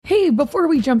Hey, before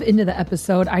we jump into the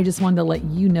episode, I just wanted to let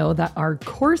you know that our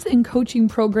course and coaching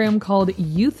program called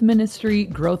Youth Ministry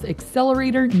Growth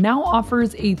Accelerator now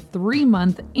offers a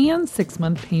 3-month and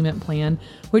 6-month payment plan,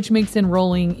 which makes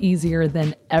enrolling easier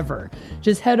than ever.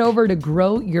 Just head over to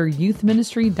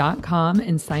growyouthministry.com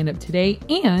and sign up today.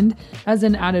 And as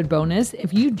an added bonus,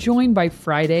 if you join by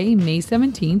Friday, May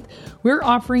 17th, we're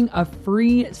offering a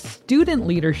free student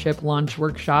leadership launch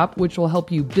workshop, which will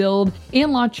help you build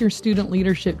and launch your student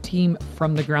leadership team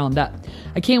from the ground up.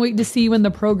 I can't wait to see you in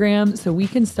the program so we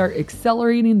can start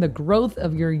accelerating the growth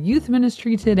of your youth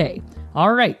ministry today.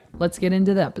 All right, let's get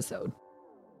into the episode.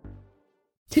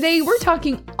 Today, we're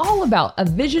talking all about a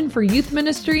vision for youth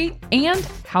ministry and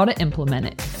how to implement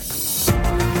it.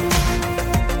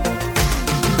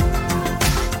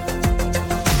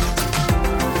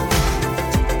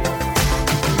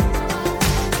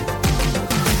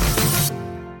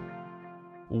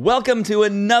 Welcome to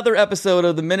another episode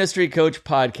of the Ministry Coach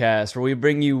Podcast, where we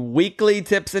bring you weekly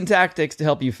tips and tactics to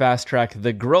help you fast track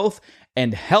the growth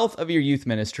and health of your youth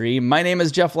ministry. My name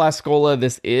is Jeff Lascola.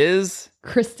 This is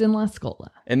Kristen Lascola.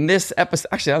 In this episode,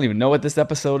 actually, I don't even know what this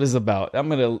episode is about. I'm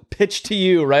going to pitch to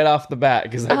you right off the bat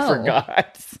because I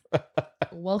forgot.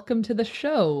 Welcome to the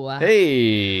show.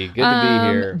 Hey, good to be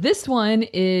here. This one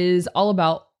is all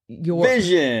about your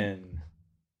vision.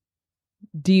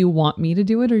 Do you want me to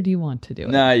do it or do you want to do it?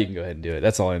 Nah, you can go ahead and do it.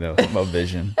 That's all I know about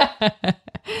vision.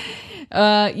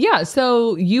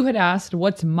 So you had asked,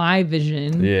 what's my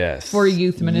vision for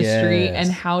youth ministry and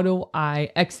how do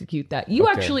I execute that? You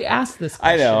actually asked this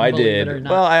question. I know, I did.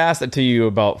 Well, I asked it to you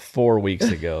about 4 weeks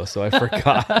ago, so I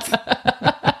forgot.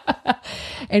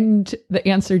 And the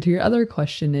answer to your other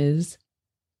question is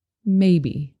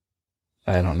maybe.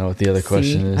 I don't know what the other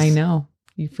question is. I know.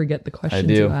 You forget the questions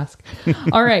you ask.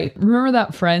 All right. Remember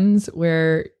that Friends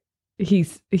where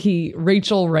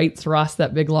Rachel writes Ross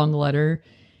that big long letter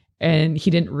and he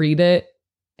didn't read it.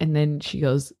 And then she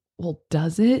goes, well,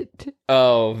 does it?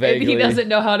 Oh, vaguely. And he doesn't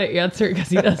know how to answer it because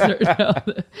he doesn't know.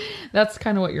 That's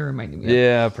kind of what you're reminding me of.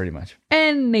 Yeah, pretty much.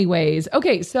 Anyways.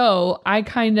 Okay. So I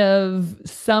kind of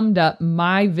summed up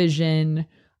my vision.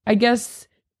 I guess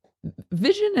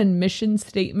vision and mission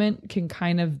statement can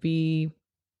kind of be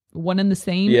one and the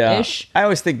same-ish. I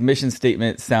always think mission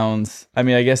statement sounds, I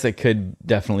mean, I guess it could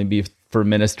definitely be for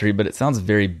ministry, but it sounds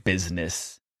very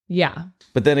business. Yeah.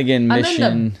 But then again, mission. And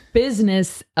then the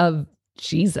business of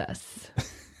Jesus.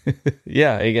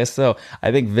 Yeah, I guess so.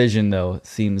 I think vision, though,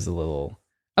 seems a little...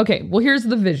 Okay, well, here's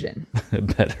the vision.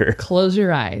 Better. Close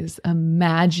your eyes.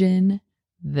 Imagine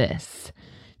this.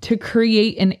 To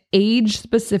create an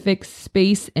age-specific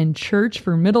space and church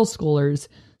for middle schoolers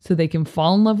so they can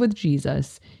fall in love with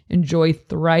Jesus, enjoy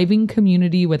thriving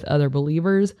community with other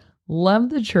believers, love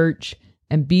the church,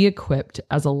 and be equipped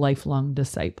as a lifelong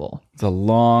disciple. It's a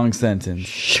long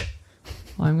sentence.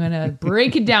 Well, I'm going to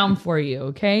break it down for you,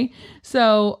 okay?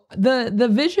 So the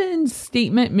vision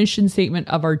statement, mission statement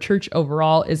of our church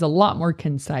overall is a lot more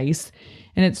concise,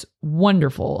 and it's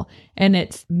wonderful. And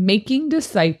it's making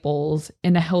disciples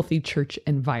in a healthy church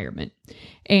environment.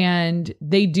 And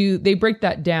they break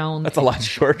that down. That's a lot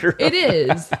shorter. It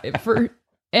is.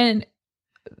 I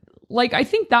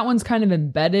think that one's kind of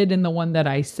embedded in the one that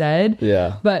I said.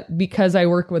 Yeah. But because I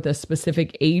work with a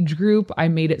specific age group, I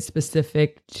made it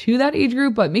specific to that age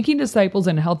group, but making disciples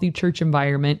in a healthy church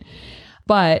environment.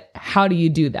 But how do you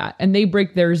do that? And they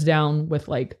break theirs down with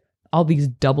like all these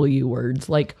W words,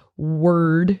 like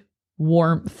word,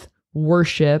 warmth,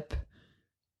 worship,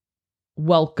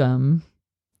 welcome,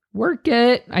 work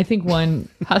it. I think one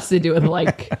has to do with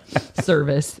like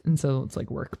service. And so it's like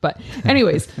work. But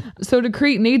anyways, so to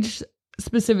create an age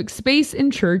specific space in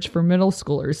church for middle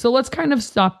schoolers. So let's kind of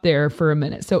stop there for a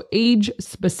minute. So age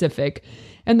specific.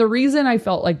 And the reason I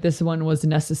felt like this one was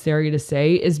necessary to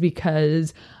say is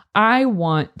because I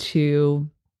want to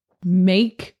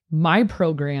make my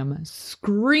program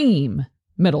scream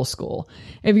middle school.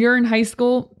 If you're in high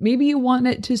school, maybe you want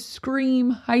it to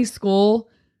scream high school.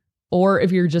 Or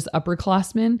if you're just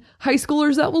upperclassmen, high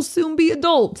schoolers that will soon be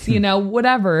adults,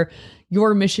 whatever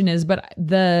your mission is. But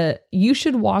you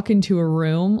should walk into a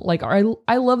room. Like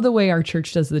I love the way our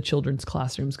church does the children's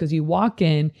classrooms, because you walk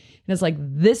in and it's like,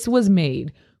 this was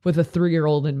made with a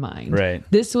 3-year-old in mind. Right.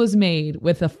 This was made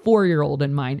with a 4-year-old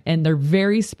in mind. And they're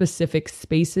very specific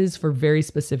spaces for very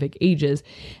specific ages.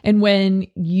 And when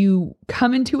you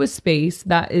come into a space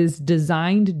that is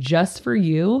designed just for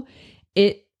you,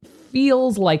 it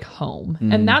feels like home.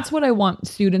 And that's what I want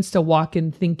students to walk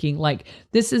in thinking, like,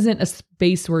 this isn't a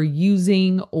space we're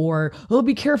using, or, oh,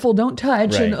 be careful, don't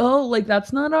touch. Right. And, oh, like,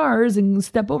 that's not ours, and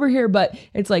step over here. But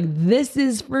it's like, this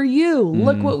is for you.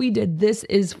 Look what we did. This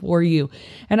is for you.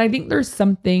 And I think there's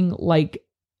something like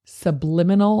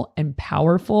subliminal and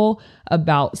powerful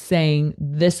about saying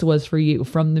this was for you,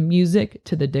 from the music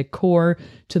to the decor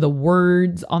to the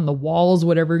words on the walls,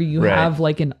 whatever you have,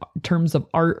 like in terms of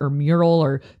art or mural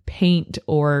or paint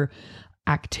or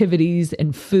activities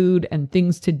and food and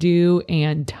things to do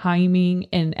and timing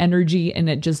and energy. And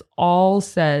it just all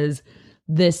says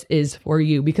this is for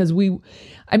you. Because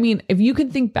if you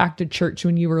can think back to church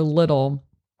when you were little,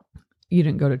 you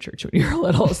didn't go to church when you were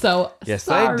little, so Yes,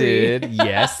 sorry. I did.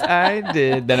 Yes, I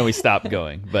did. Then we stopped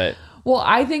going, but Well,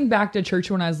 I think back to church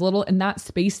when I was little, and that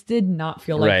space did not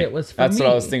feel like it was for That's me.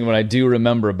 what I was thinking. What I do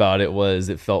remember about it was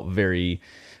it felt very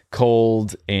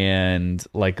cold and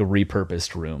like a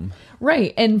repurposed room.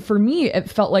 Right. And for me, it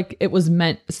felt like it was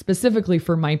meant specifically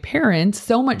for my parents,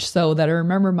 so much so that I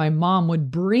remember my mom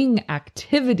would bring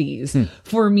activities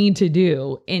for me to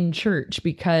do in church,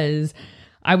 because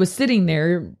I was sitting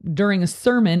there during a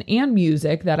sermon and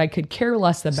music that I could care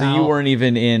less about. So you weren't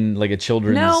even in like a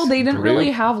children's No, they didn't group? really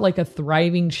have like a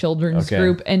thriving children's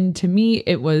group. And to me,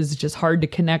 it was just hard to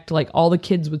connect. Like, all the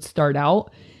kids would start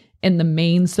out in the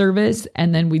main service,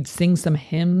 and then we'd sing some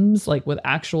hymns, like with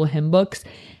actual hymn books.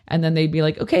 And then they'd be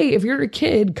like, okay, if you're a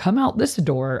kid, come out this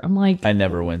door. I'm like, I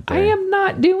never went there. I am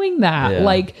not doing that. Yeah.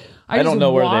 Like, I don't just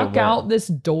know where they walk went. out this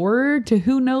door to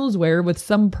who knows where with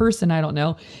some person I don't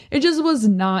know. It just was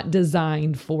not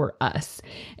designed for us.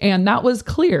 And that was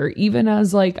clear, even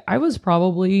as like I was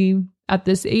probably at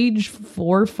this age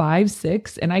 4, 5,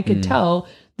 6, and I could tell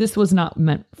this was not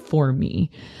meant for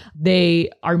me. They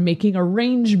are making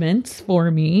arrangements for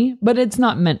me, but it's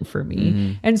not meant for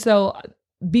me. And so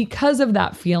because of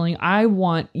that feeling, I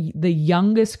want the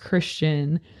youngest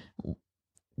Christian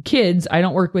kids, I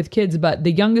don't work with kids, but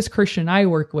the youngest Christian I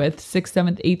work with, 6th,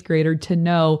 7th, 8th grader, to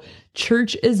know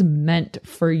church is meant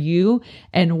for you.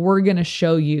 And we're going to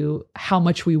show you how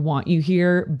much we want you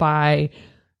here by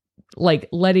like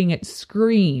letting it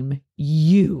scream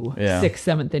you, 6th,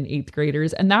 7th, and 8th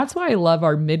graders. And that's why I love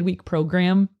our midweek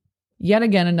program. Yet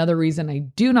again, another reason I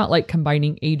do not like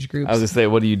combining age groups. I was gonna say,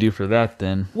 what do you do for that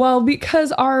then? Well,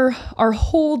 because our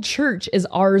whole church is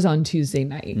ours on Tuesday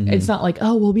night. It's not like,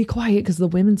 oh, we'll be quiet because the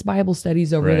women's Bible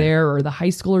study's over there, or the high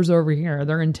schoolers over here.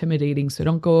 They're intimidating, so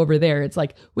don't go over there. It's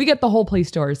like we get the whole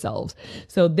place to ourselves,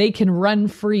 so they can run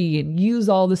free and use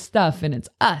all the stuff, and it's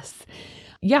us.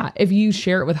 Yeah, if you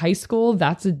share it with high school,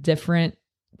 that's a different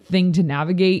thing to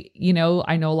navigate. You know,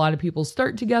 I know a lot of people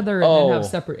start together and then have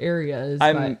separate areas.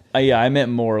 I meant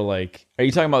more like, are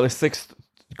you talking about the 6th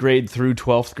grade through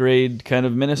 12th grade kind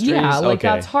of ministries? Yeah, like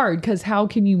that's hard, because how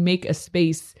can you make a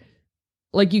space,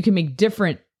 like you can make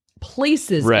different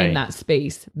places in that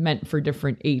space meant for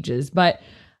different ages. But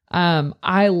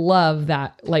I love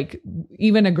that. Like,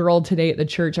 even a girl today at the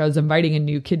church, I was inviting a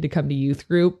new kid to come to youth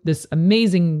group, this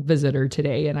amazing visitor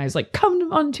today. And I was like,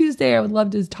 come on Tuesday. I would love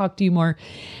to talk to you more.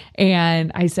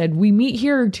 And I said, we meet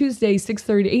here Tuesday,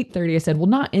 6:30 to 8:30. I said, well,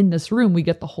 not in this room. We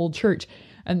get the whole church.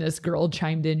 And this girl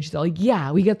chimed in. She's like,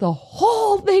 yeah, we get the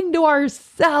whole thing to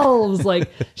ourselves. Like,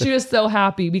 she was so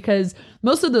happy, because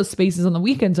most of those spaces on the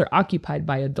weekends are occupied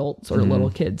by adults or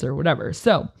little kids or whatever.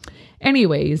 So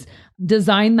anyways,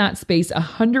 design that space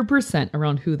 100%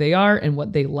 around who they are and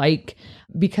what they like.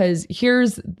 Because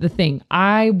here's the thing,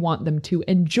 I want them to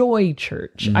enjoy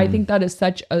church. I think that is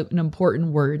such an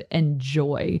important word,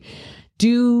 enjoy.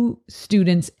 Do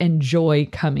students enjoy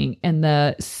coming? And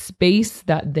the space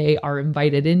that they are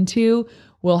invited into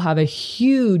will have a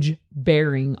huge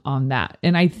bearing on that.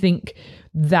 And I think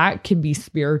that can be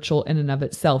spiritual in and of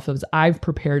itself, as I've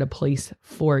prepared a place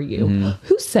for you.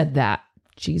 Who said that?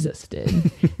 Jesus did.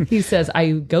 He says,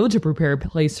 I go to prepare a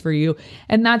place for you.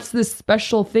 And that's this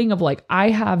special thing of like, I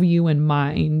have you in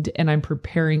mind and I'm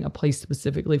preparing a place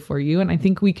specifically for you. And I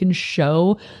think we can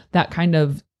show that kind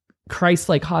of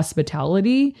Christ-like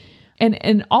hospitality.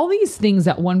 And all these things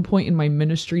at one point in my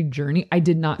ministry journey, I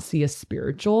did not see as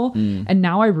spiritual. And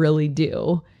now I really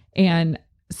do. And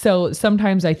so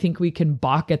sometimes I think we can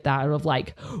balk at that of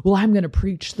like, well, I'm going to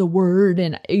preach the word.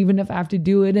 And even if I have to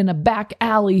do it in a back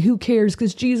alley, who cares?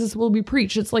 Because Jesus will be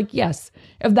preached. It's like, yes,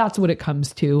 if that's what it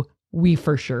comes to, we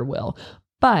for sure will.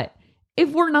 But if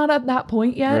we're not at that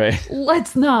point yet,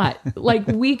 let's not. Like,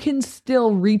 we can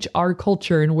still reach our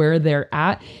culture and where they're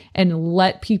at and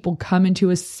let people come into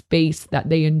a space that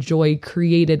they enjoy,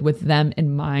 created with them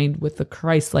in mind, with the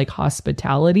Christ-like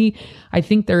hospitality. I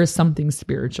think there is something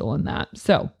spiritual in that.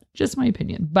 So Just my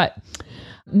opinion. But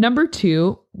number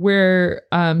 2, where,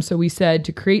 so we said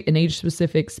to create an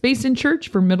age-specific space in church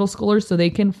for middle schoolers so they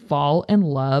can fall in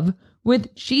love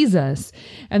with Jesus.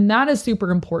 And that is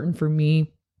super important for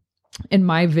me in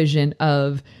my vision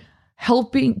of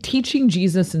teaching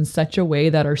Jesus in such a way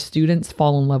that our students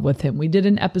fall in love with him. We did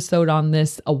an episode on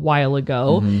this a while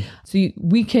ago. So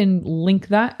we can link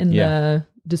that in the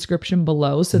description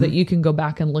below so that you can go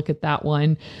back and look at that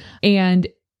one. And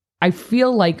I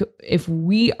feel like if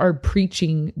we are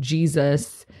preaching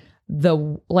Jesus,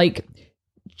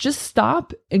 just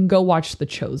stop and go watch The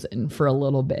Chosen for a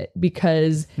little bit,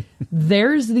 because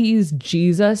there's these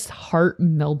Jesus heart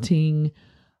melting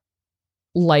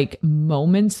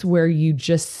moments where you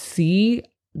just see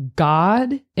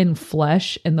God in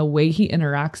flesh and the way he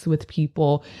interacts with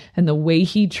people and the way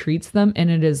he treats them.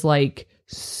 And it is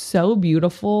so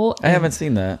beautiful. I haven't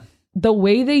seen that. The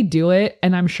way they do it,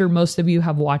 and I'm sure most of you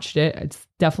have watched it, it's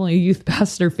definitely a youth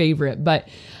pastor favorite, but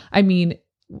I mean,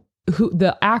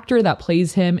 the actor that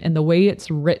plays him and the way it's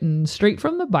written straight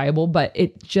from the Bible, but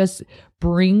it just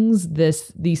brings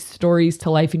these stories to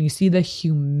life, and you see the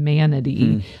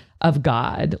humanity of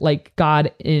God,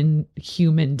 God and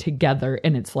human together.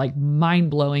 And it's mind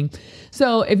blowing.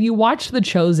 So if you watch The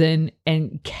Chosen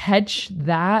and catch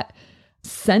that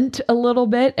scent a little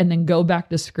bit and then go back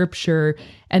to scripture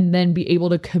and then be able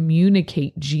to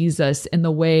communicate Jesus in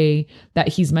the way that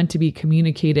he's meant to be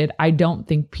communicated, I don't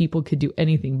think people could do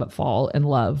anything but fall in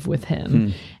love with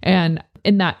him. And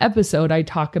in that episode, I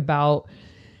talk about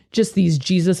just these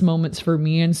Jesus moments for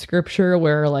me in scripture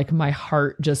where my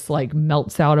heart just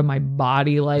melts out of my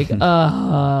body.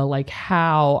 How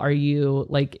are you?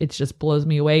 It just blows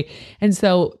me away. And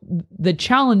so the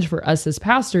challenge for us as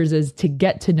pastors is to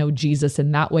get to know Jesus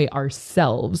in that way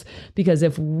ourselves, because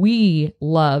if we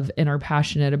love and are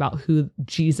passionate about who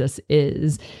Jesus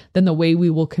is, then the way we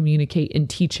will communicate and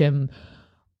teach him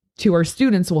to our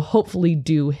students will hopefully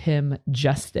do him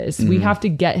justice. We have to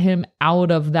get him out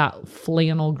of that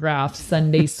flannel graph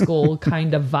Sunday school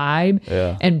kind of vibe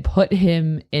and put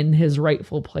him in his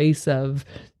rightful place of,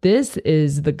 this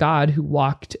is the God who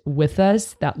walked with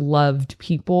us, that loved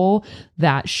people,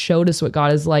 that showed us what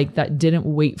God is like, that didn't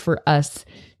wait for us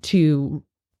to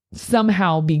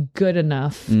somehow be good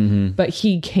enough, but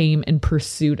he came and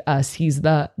pursued us. He's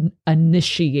the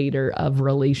initiator of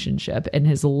relationship, and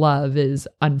his love is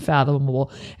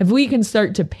unfathomable. If we can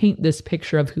start to paint this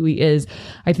picture of who he is,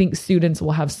 I think students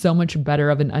will have so much better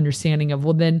of an understanding of,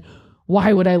 well, then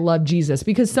why would I love Jesus?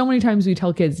 Because so many times we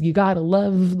tell kids, you got to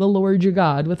love the Lord your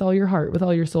God with all your heart, with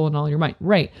all your soul, and all your mind.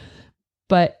 Right.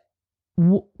 But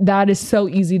that is so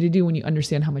easy to do when you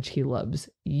understand how much he loves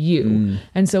you.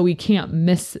 And so we can't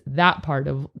miss that part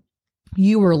of,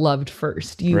 you were loved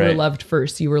first. You were loved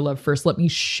first. You were loved first. Let me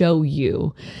show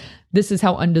you. This is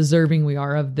how undeserving we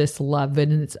are of this love,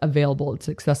 and it's available. It's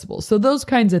accessible. So those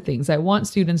kinds of things, I want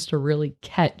students to really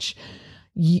catch.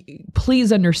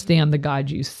 Please understand the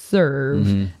God you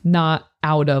serve, not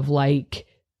out of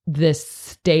this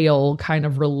stale kind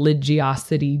of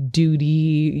religiosity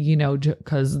duty,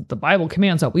 because the Bible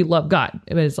commands that we love God.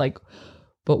 It's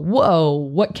but whoa,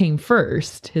 what came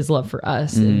first? His love for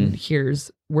us. And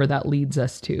here's where that leads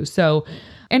us to. So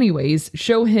anyways,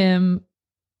 show him.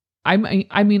 I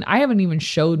mean, I haven't even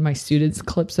showed my students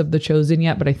clips of The Chosen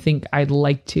yet, but I think I'd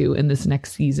like to in this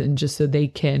next season, just so they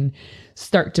can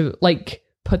start to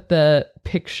put the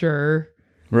picture.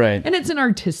 Right. And it's an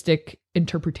artistic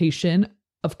interpretation,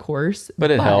 of course, but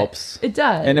it helps. It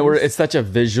does. And it's such a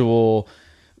visual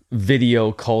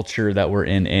video culture that we're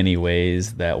in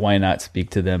anyways, that why not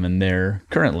speak to them in their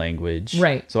current language?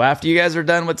 Right. So after you guys are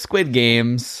done with Squid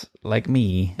Games, like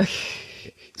me,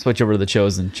 switch over to The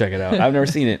Chosen. Check it out. I've never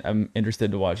seen it. I'm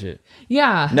interested to watch it.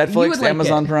 Yeah. Netflix,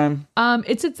 Amazon Prime?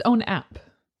 It's its own app.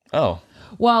 Oh.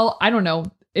 Well, I don't know.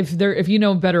 If you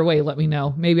know a better way, let me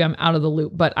know. Maybe I'm out of the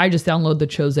loop, but I just download The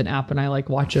Chosen app and I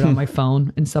watch it on my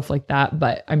phone and stuff like that.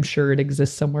 But I'm sure it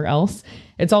exists somewhere else.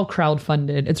 It's all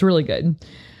crowdfunded. It's really good.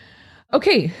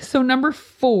 Okay. So number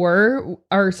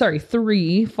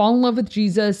 3, fall in love with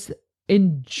Jesus.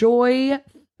 Enjoy.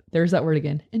 There's that word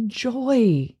again.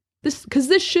 Enjoy this.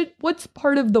 Cause what's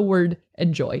part of the word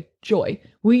enjoy? Joy.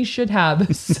 We should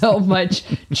have so much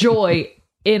joy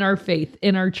in our faith,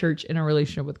 in our church, in our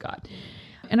relationship with God.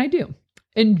 And I do.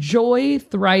 Enjoy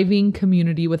thriving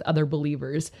community with other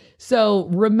believers. So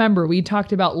remember, we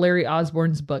talked about Larry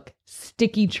Osborne's book,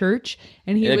 Sticky Church.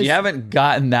 And if you haven't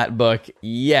gotten that book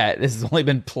yet, this has only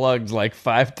been plugged like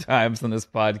 5 times on this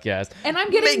podcast. And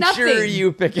I'm getting Make sure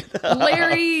you pick it up.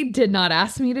 Larry did not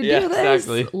ask me to do this.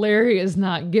 Exactly. Larry is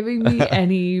not giving me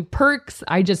any perks.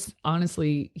 I just,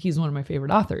 honestly, he's one of my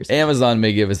favorite authors. Amazon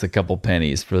may give us a couple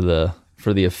pennies for the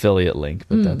affiliate link,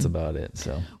 but that's about it.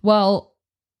 So, well,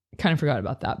 kind of forgot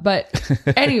about that. But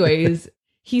anyways,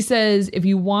 he says, if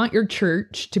you want your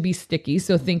church to be sticky,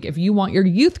 so think if you want your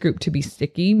youth group to be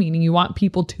sticky, meaning you want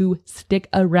people to stick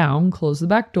around, close the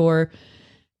back door,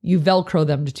 you Velcro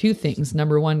them to 2 things.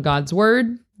 Number 1, God's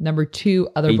word. Number 2,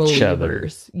 other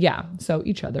believers. Yeah. So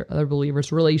each other, other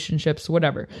believers, relationships,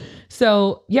 whatever.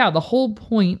 So yeah, the whole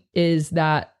point is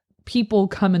that people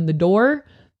come in the door.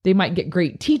 They might get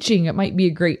great teaching. It might be a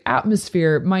great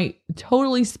atmosphere. It might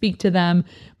totally speak to them.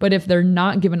 But if they're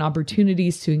not given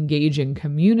opportunities to engage in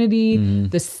community,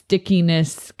 the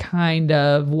stickiness kind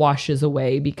of washes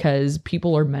away because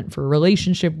people are meant for a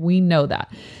relationship. We know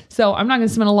that. So I'm not going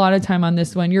to spend a lot of time on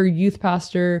this one. You're a youth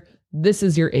pastor. This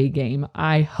is your A game,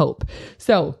 I hope.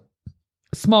 So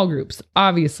small groups,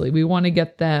 obviously, we want to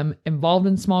get them involved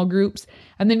in small groups.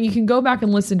 And then you can go back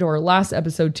and listen to our last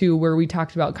episode too, where we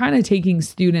talked about kind of taking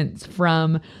students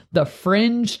from the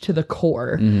fringe to the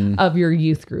core of your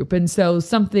youth group. And so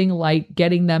something like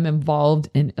getting them involved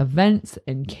in events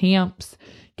and camps,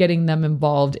 getting them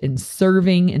involved in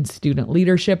serving and student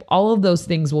leadership, all of those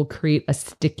things will create a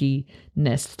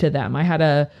stickiness to them. I had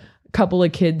a couple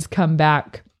of kids come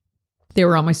back. They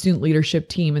were on my student leadership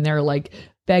team and they're like,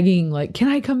 begging, like, can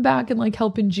I come back and like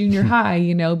help in junior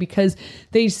high, because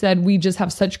they said we just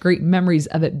have such great memories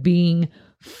of it being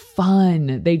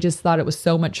fun. They just thought it was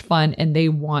so much fun and they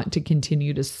want to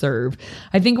continue to serve.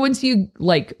 I think once you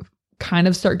like kind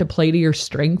of start to play to your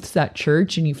strengths at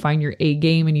church and you find your A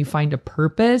game and you find a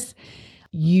purpose,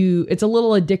 it's a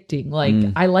little addicting. Like,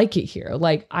 I like it here.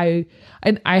 Like I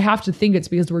have to think it's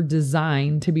because we're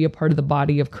designed to be a part of the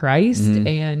body of Christ.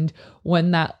 And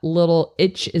when that little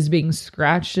itch is being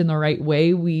scratched in the right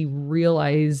way, we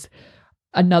realize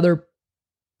another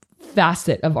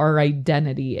facet of our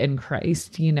identity in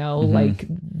Christ, like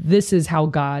this is how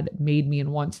God made me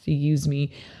and wants to use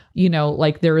me.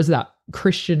 Like there was that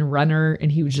Christian runner and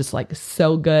he was just like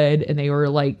so good. And they were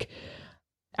like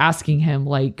asking him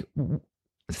like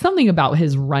something about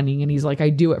his running. And he's like, I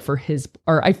do it for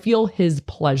I feel his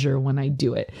pleasure when I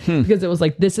do it because it was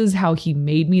like, this is how he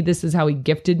made me. This is how he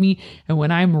gifted me. And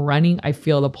when I'm running, I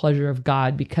feel the pleasure of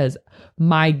God because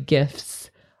my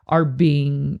gifts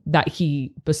that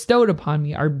he bestowed upon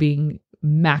me are being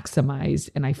maximized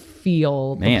and I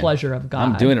feel the pleasure of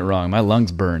God. I'm doing it wrong. My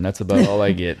lungs burn. That's about all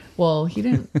I get. Well, he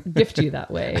didn't gift you that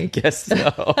way. I guess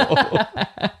so.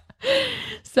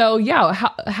 So yeah,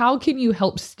 how can you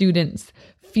help students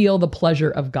feel the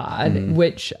pleasure of God,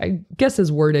 which I guess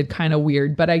is worded kind of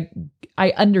weird, but I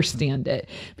understand it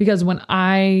because when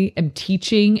I am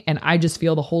teaching and I just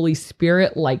feel the Holy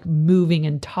Spirit like moving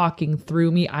and talking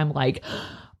through me, I'm like,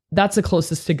 that's the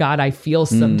closest to God I feel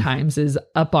sometimes is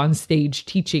up on stage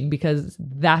teaching because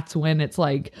that's when it's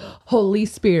like, Holy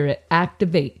Spirit,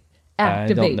 activate. I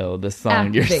don't know the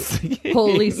song you're singing.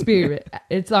 Holy Spirit.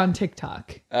 It's on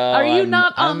TikTok. Are you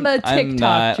not on the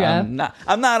TikTok, Jeff?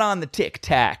 I'm not on the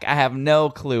TikTok. I have no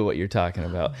clue what you're talking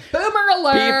about. Boomer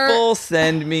alert. People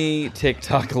send me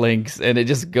TikTok links and it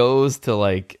just goes to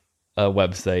like a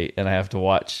website and I have to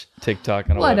watch TikTok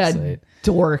on a website. What a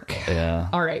dork. Yeah.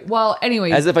 All right. Well,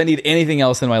 anyways. As if I need anything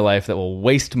else in my life that will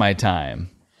waste my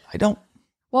time. I don't.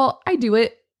 Well, I do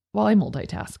it while I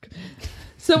multitask.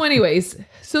 So anyways,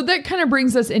 so that kind of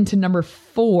brings us into number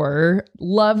 4,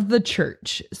 love the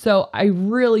church. So I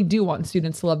really do want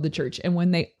students to love the church. And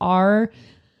when they are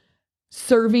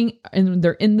serving and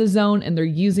they're in the zone and they're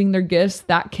using their gifts,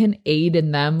 that can aid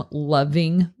in them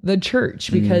loving the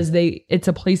church because it's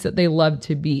a place that they love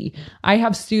to be. I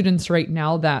have students right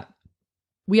now that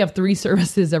we have 3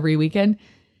 services every weekend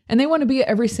and they want to be at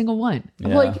every single one.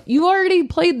 I'm like, you already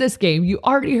played this game. You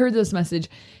already heard this message.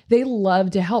 They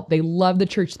love to help. They love the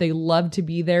church. They love to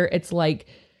be there. It's like,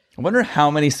 I wonder how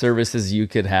many services you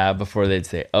could have before they'd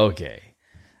say, okay,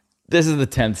 this is the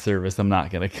 10th service. I'm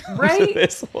not going to come to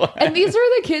this one. And these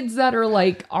are the kids that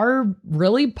are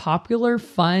really popular,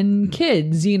 fun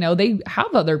kids. They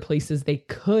have other places they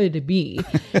could be,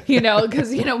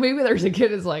 because, maybe there's a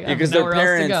kid who's like, because their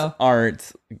parents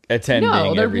aren't attending.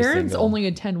 No, their parents only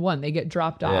attend one. They get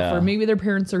dropped off or maybe their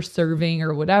parents are serving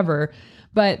or whatever.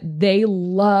 But they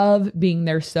love being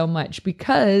there so much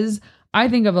because I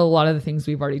think of a lot of the things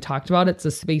we've already talked about. It's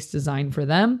a space designed for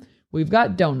them. we've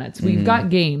got donuts, we've got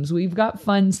games, we've got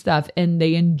fun stuff, and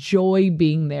they enjoy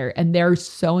being there, and they're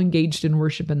so engaged in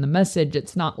worship and the message.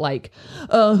 It's not like,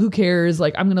 oh, who cares?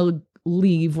 Like, I'm going to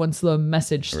leave once the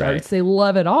message starts. Right. They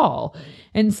love it all.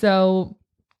 And so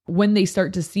when they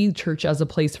start to see church as a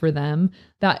place for them,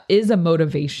 that is a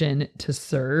motivation to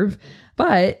serve.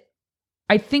 But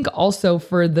I think also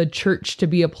for the church to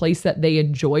be a place that they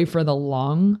enjoy for the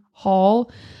long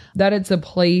haul, that it's a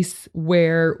place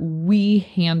where we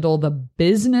handle the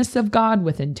business of God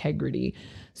with integrity.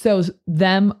 So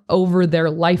them over their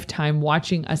lifetime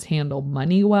watching us handle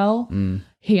money well,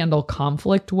 handle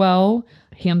conflict well,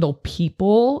 handle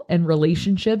people and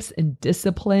relationships and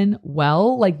discipline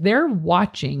well, like they're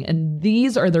watching, and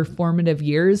these are their formative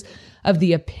years of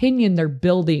the opinion they're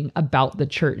building about the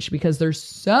church, because there's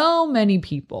so many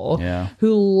people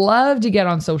who love to get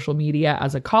on social media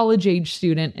as a college age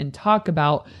student and talk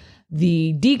about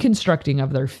the deconstructing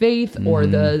of their faith or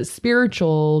the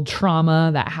spiritual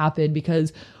trauma that happened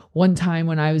because one time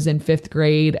when I was in 5th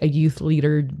grade, a youth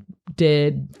leader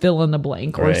did fill in the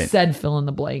blank or said fill in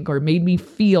the blank or made me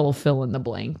feel fill in the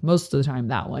blank. Most of the time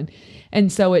that one.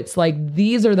 And so it's like,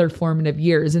 these are their formative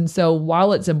years. And so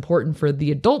while it's important for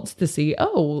the adults to see,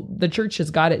 oh, the church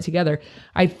has got it together,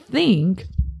 I think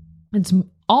it's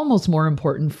almost more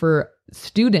important for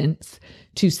students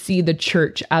to see the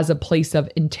church as a place of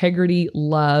integrity,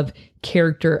 love,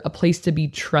 character, a place to be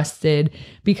trusted,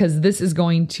 because this is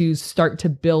going to start to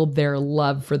build their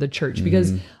love for the church.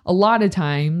 Because a lot of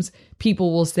times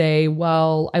people will say,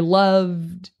 well, I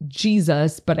loved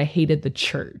Jesus, but I hated the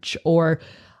church, or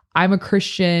I'm a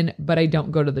Christian, but I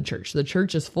don't go to the church. The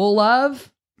church is full of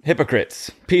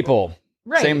hypocrites, people,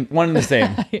 same, one and the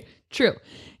same. True.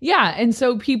 Yeah. And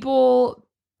so people,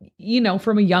 you know,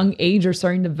 from a young age are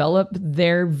starting to develop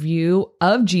their view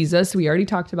of Jesus. We already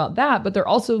talked about that, but they're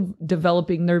also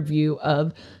developing their view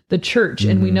of the church.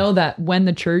 And we know that when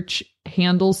the church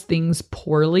handles things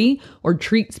poorly or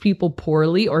treats people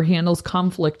poorly or handles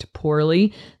conflict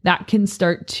poorly, that can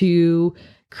start to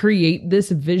create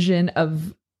this vision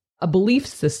of a belief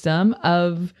system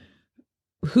of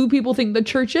who people think the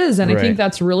church is. And I think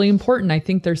that's really important. I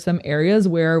think there's some areas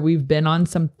where we've been on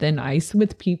some thin ice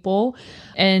with people.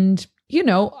 And, you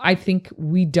know, I think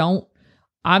we don't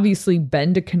obviously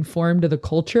bend to conform to the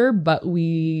culture, but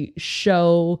we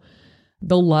show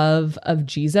the love of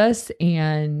Jesus.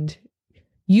 And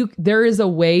there is a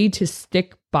way to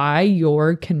stick by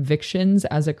your convictions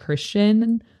as a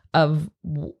Christian of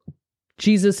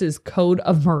Jesus's code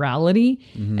of morality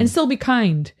and still be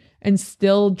kind, and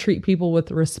still treat people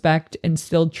with respect, and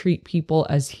still treat people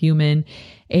as human,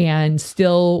 and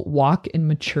still walk in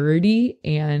maturity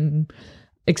and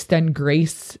extend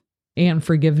grace and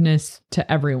forgiveness to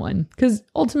everyone. Because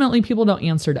ultimately people don't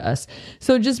answer to us.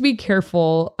 So just be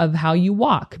careful of how you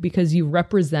walk, because you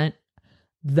represent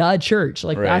the church.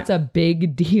 Like that's a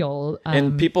big deal.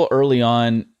 And people early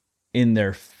on in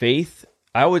their faith,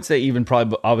 I would say even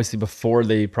probably obviously before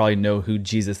they probably know who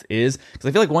Jesus is, because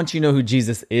I feel like once you know who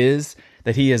Jesus is,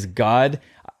 that he is God,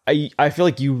 I feel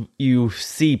like you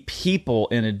see people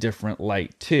in a different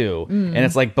light too. And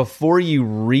it's like before you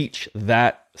reach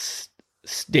that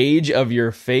stage of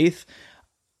your faith,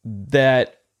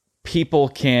 that people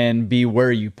can be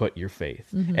where you put your faith.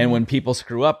 And when people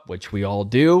screw up, which we all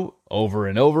do over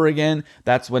and over again,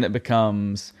 that's when it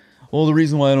becomes, well, the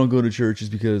reason why I don't go to church is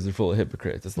because they're full of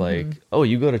hypocrites. It's like, oh,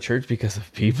 you go to church because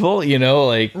of people, you know,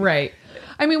 like. Right.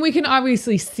 I mean, we can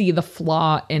obviously see the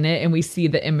flaw in it, and we see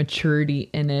the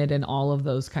immaturity in it and all of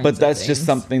those kinds of things. But that's just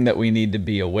something that we need to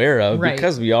be aware of,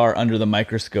 because we are under the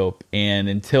microscope. And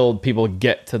until people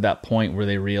get to that point where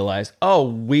they realize, oh,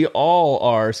 we all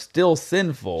are still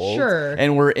sinful. Sure.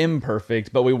 And we're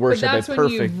imperfect, but we worship a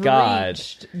perfect God.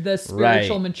 Reached the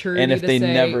spiritual maturity. And if they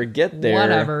never get there,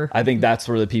 whatever. I think that's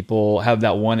where the people have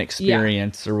that one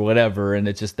experience or whatever. And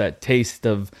it's just that taste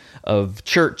of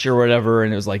church or whatever.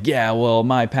 And it was like, yeah, well,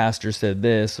 my pastor said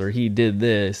this or he did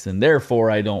this, and therefore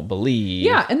I don't believe.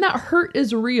 Yeah, and that hurt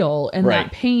is real, and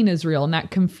that pain is real, and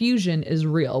that confusion is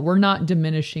real. We're not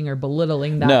diminishing or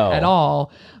belittling that at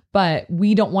all, but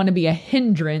we don't want to be a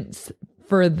hindrance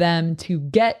for them to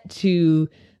get to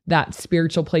that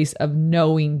spiritual place of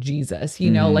knowing Jesus.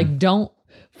 You know, like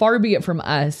far be it from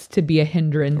us to be a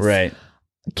hindrance,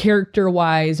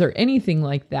 character-wise or anything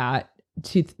like that,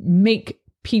 to make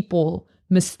people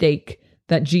mistake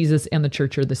that Jesus and the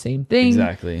church are the same thing.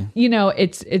 Exactly. You know,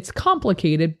 it's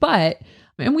complicated,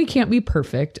 and we can't be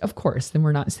perfect, of course, and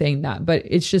we're not saying that, but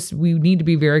it's just, we need to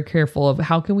be very careful of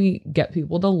how can we get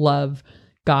people to love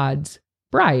God's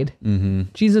bride,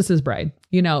 Jesus' bride.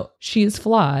 You know, she is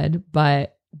flawed,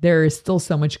 but there is still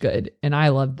so much good, and I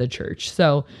love the church.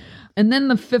 So, and then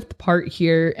the fifth part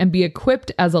here, and be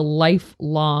equipped as a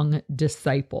lifelong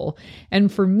disciple.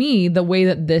 And for me, the way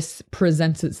that this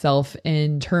presents itself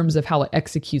in terms of how it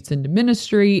executes into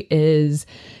ministry is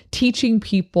teaching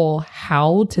people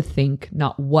how to think,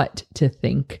 not what to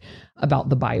think about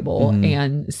the Bible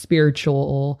and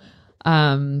spiritual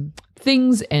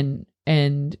things.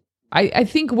 And I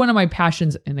think one of my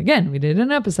passions, and again, we did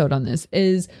an episode on this,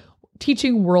 is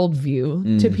teaching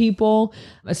worldview to people,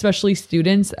 especially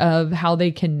students, of how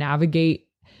they can navigate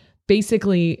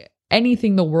basically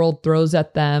anything the world throws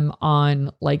at them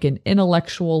on like an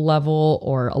intellectual level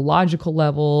or a logical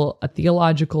level, a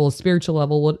theological, spiritual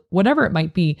level, whatever it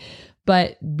might be,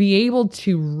 but be able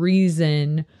to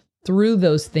reason through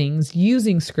those things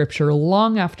using scripture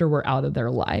long after we're out of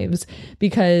their lives.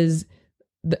 Because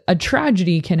a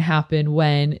tragedy can happen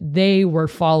when they were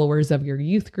followers of your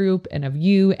youth group and of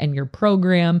you and your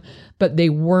program, but they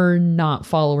were not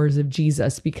followers of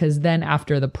Jesus, because then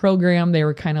after the program, they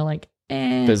were kind of like,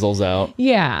 fizzles out.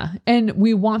 Yeah. And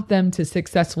we want them to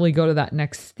successfully go to that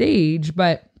next stage,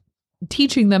 but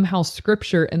teaching them how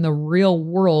scripture and the real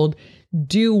world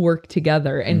do work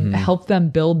together and help them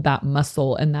build that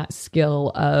muscle and that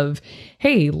skill of,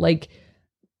 hey, like,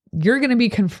 you're going to be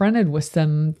confronted with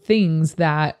some things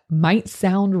that might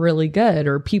sound really good,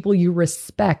 or people you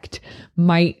respect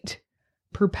might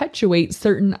perpetuate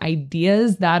certain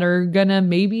ideas that are going to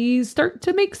maybe start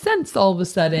to make sense all of a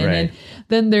sudden. Right. And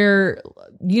then their,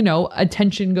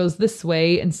 attention goes this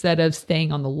way instead of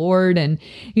staying on the Lord. And,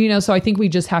 so I think we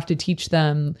just have to teach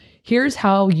them, here's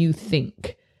how you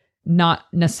think, not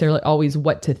necessarily always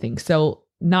what to think. So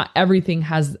not everything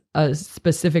has a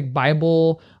specific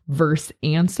Bible verse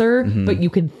answer, but you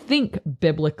can think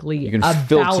biblically. You can about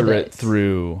filter it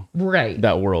through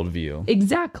that worldview.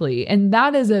 Exactly. And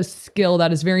that is a skill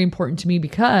that is very important to me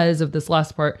because of this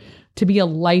last part. To be a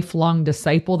lifelong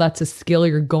disciple, that's a skill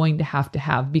you're going to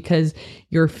have, because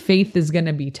your faith is going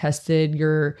to be tested.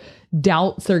 Your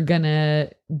doubts are going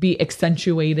to be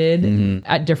accentuated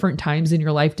at different times in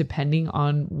your life, depending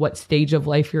on what stage of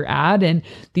life you're at. And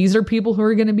these are people who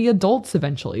are going to be adults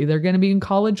eventually. They're going to be in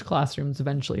college classrooms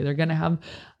eventually. They're going to have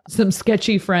some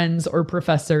sketchy friends or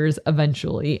professors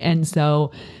eventually. And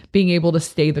so being able to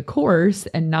stay the course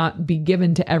and not be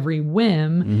given to every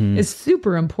whim is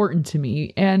super important to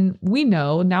me. And we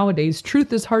know nowadays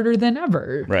truth is harder than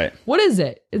ever. Right. What is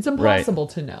it? It's impossible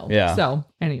to know. Yeah. So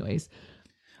anyways.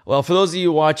 Well, for those of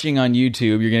you watching on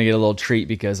YouTube, you're going to get a little treat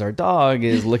because our dog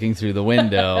is looking through the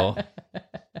window.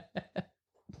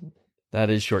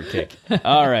 That is Shortcake.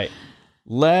 All right.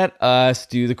 Let us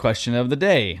do the question of the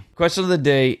day. Question of the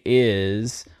day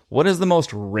is, what is the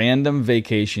most random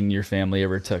vacation your family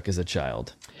ever took as a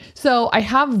child? So I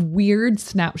have weird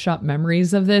snapshot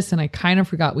memories of this, and I kind of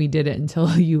forgot we did it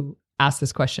until you asked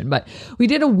this question, but we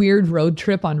did a weird road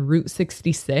trip on Route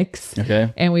 66.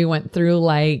 Okay. And we went through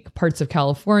like parts of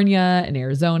California and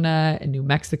Arizona and New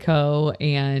Mexico.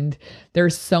 And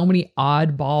there's so many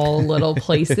oddball little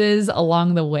places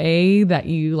along the way that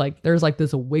you like, there's like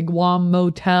this wigwam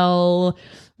motel.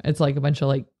 It's like a bunch of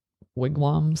like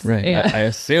wigwams. Right. And I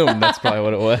assume that's probably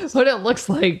what it was. what it looks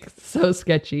like. So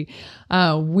sketchy.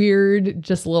 Weird,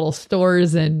 just little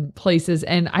stores and places.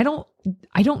 And I don't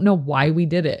know why we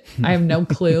did it. I have no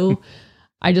clue.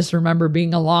 I just remember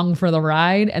being along for the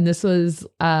ride. And this was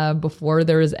before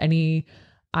there was any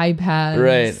iPads.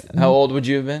 Right. How old would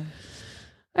you have been?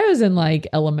 I was in like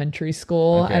elementary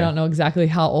school. Okay. I don't know exactly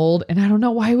how old. And I don't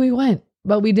know why we went.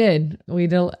 But we did.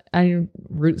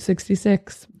 Route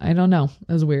 66. I don't know.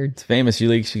 It was weird. It's famous.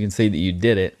 You can say that you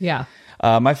did it. Yeah.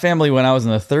 My family, when I was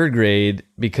in the third grade,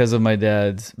 because of my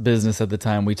dad's business at the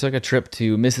time, we took a trip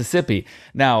to Mississippi.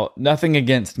 Now, nothing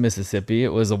against Mississippi.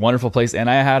 It was a wonderful place, and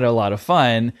I had a lot of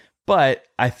fun. But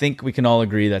I think we can all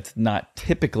agree that's not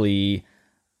typically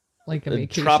like a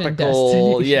vacation tropical,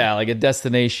 destination. yeah, like a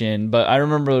destination. But I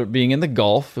remember being in the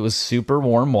Gulf. It was super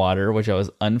warm water, which I was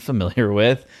unfamiliar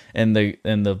with, and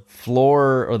the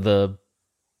floor or the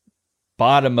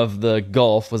bottom of the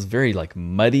Gulf was very like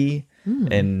muddy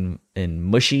and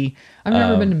mushy. I've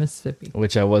never been to Mississippi,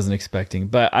 which I wasn't expecting,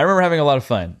 but I remember having a lot of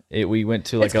fun. We went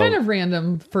to like it's kind of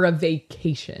random for a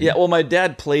vacation. Yeah, well, my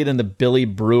dad played in the Billy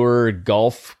Brewer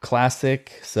Golf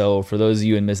Classic, so for those of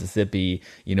you in Mississippi,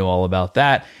 you know all about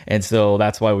that, and so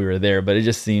that's why we were there. But it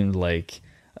just seemed like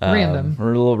random,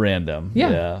 or a little random.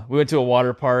 Yeah, we went to a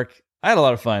water park. I had a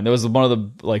lot of fun. There was one of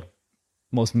the like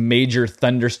most major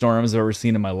thunderstorms I've ever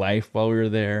seen in my life while we were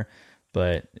there.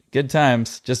 But good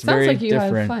times, just Sounds very like you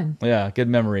different. had fun. Yeah, good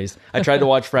memories. I tried to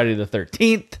watch Friday the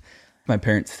 13th. My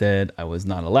parents said I was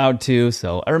not allowed to,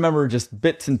 so I remember just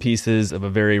bits and pieces of a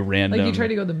very random. Like you tried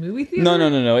to go to the movie theater?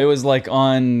 No. It was like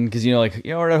on, because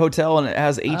we're at a hotel and it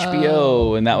has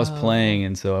HBO, and that was playing,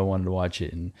 and so I wanted to watch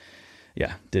it, and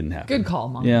yeah, didn't happen. Good call,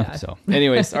 Mom. Yeah. Dad. So,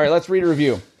 anyways, all right, let's read a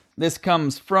review. This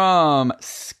comes from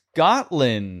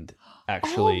Scotland.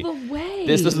 Actually, all the way.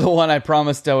 This was the one I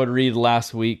promised I would read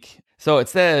last week. So it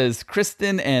says,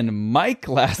 Kristen and Mike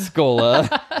Lascola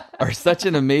are such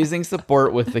an amazing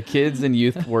support with the kids and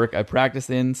youth work I practice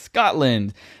in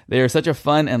Scotland. They are such a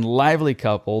fun and lively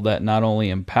couple that not only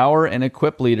empower and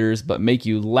equip leaders, but make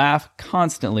you laugh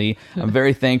constantly. I'm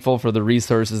very thankful for the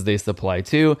resources they supply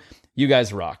too. You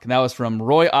guys rock. And that was from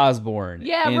Roy Osborne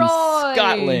in Roy!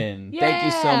 Scotland. Yeah. Thank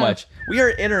you so much. We are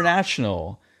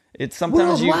international. It's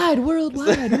sometimes worldwide.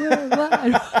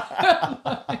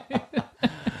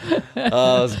 Oh,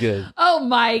 that was good. Oh,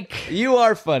 Mike. You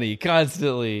are funny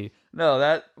constantly. No,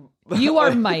 that You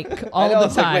are Mike all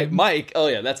the time. Like, wait, Mike. Oh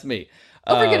yeah, that's me.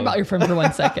 Don't forget about your friend for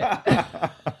 1 second.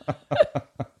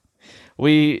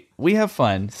 We have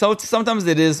fun. So sometimes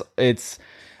it's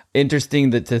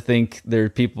interesting to think there are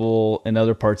people in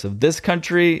other parts of this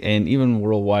country and even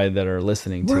worldwide that are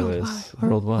listening to us.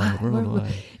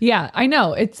 Worldwide. Yeah, I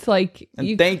know. It's like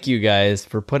And thank you guys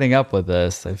for putting up with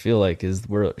us. I feel like is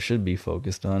where it should be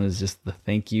focused on is just the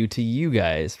thank you to you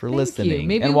guys for listening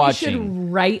Maybe and watching. We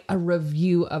should write a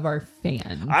review of our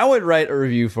fans. I would write a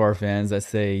review for our fans that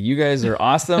say you guys are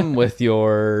awesome with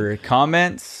your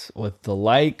comments, with the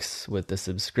likes, with the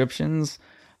subscriptions.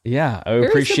 Yeah, I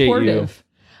appreciate supportive. you.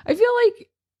 I feel like,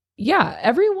 yeah,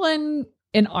 everyone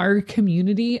in our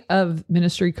community of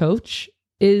Ministry Coach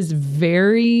is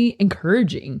very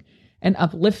encouraging and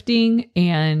uplifting.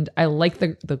 And I like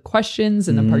the questions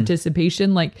and the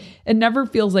participation. Like, it never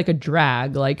feels like a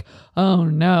drag. Like, oh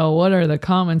no, what are the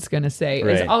comments going to say?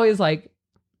 Right. It's always like,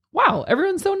 wow,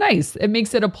 everyone's so nice. It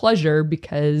makes it a pleasure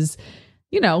because,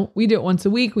 we do it once a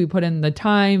week. We put in the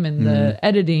time and the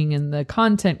editing and the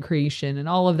content creation and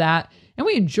all of that. And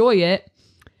we enjoy it.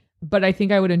 But I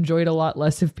think I would enjoy it a lot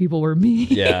less if people were mean.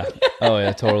 Yeah. Oh,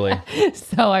 yeah, totally.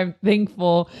 So I'm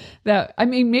thankful that,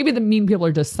 maybe the mean people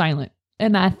are just silent.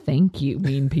 And I thank you,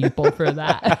 mean people, for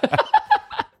that.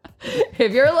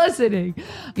 If you're listening.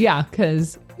 Yeah,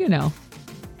 because,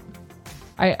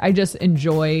 I just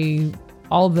enjoy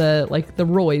all the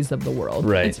Roys of the world.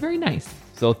 Right. It's very nice.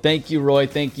 So thank you, Roy.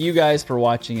 Thank you guys for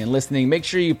watching and listening. Make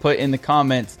sure you put in the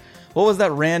comments, what was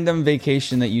that random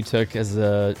vacation that you took as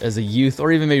a youth, or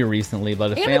even maybe recently,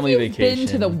 but a family vacation? Been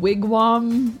to the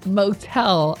Wigwam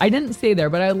Motel. I didn't stay there,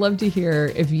 but I'd love to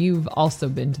hear if you've also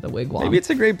been to the Wigwam. Maybe it's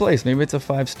a great place. Maybe it's a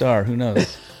 5-star. Who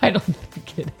knows? I don't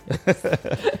think it is.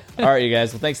 All right, you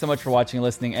guys. Well, thanks so much for watching and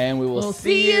listening, and we will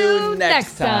see you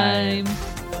next time.